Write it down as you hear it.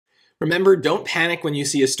Remember, don't panic when you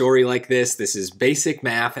see a story like this. This is basic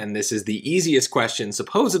math, and this is the easiest question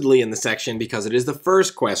supposedly in the section because it is the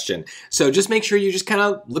first question. So just make sure you just kind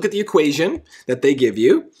of look at the equation that they give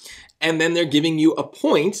you, and then they're giving you a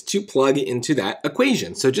point to plug into that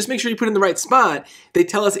equation. So just make sure you put it in the right spot. They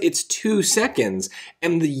tell us it's 2 seconds,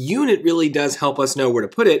 and the unit really does help us know where to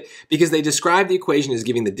put it because they describe the equation as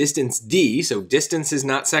giving the distance d, so distance is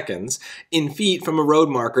not seconds, in feet from a road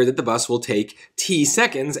marker that the bus will take t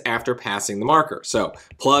seconds after passing the marker. So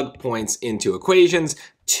plug points into equations.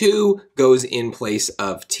 2 goes in place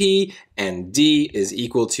of t, and d is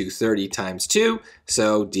equal to 30 times 2,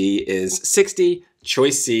 so d is 60.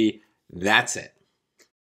 Choice C. That's it.